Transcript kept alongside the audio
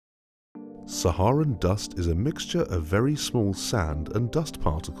Saharan dust is a mixture of very small sand and dust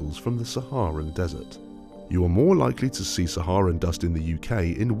particles from the Saharan desert. You are more likely to see Saharan dust in the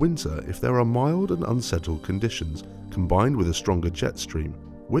UK in winter if there are mild and unsettled conditions combined with a stronger jet stream,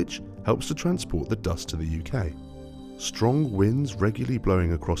 which helps to transport the dust to the UK. Strong winds regularly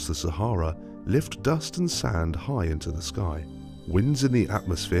blowing across the Sahara lift dust and sand high into the sky. Winds in the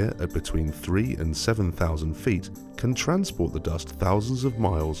atmosphere at between 3,000 and 7,000 feet can transport the dust thousands of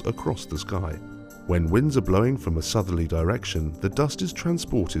miles across the sky. When winds are blowing from a southerly direction, the dust is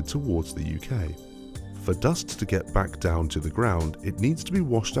transported towards the UK. For dust to get back down to the ground, it needs to be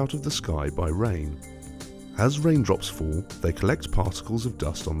washed out of the sky by rain. As raindrops fall, they collect particles of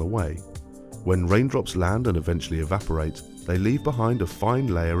dust on the way. When raindrops land and eventually evaporate, they leave behind a fine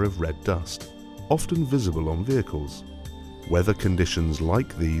layer of red dust, often visible on vehicles. Weather conditions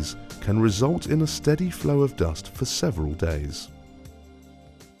like these can result in a steady flow of dust for several days.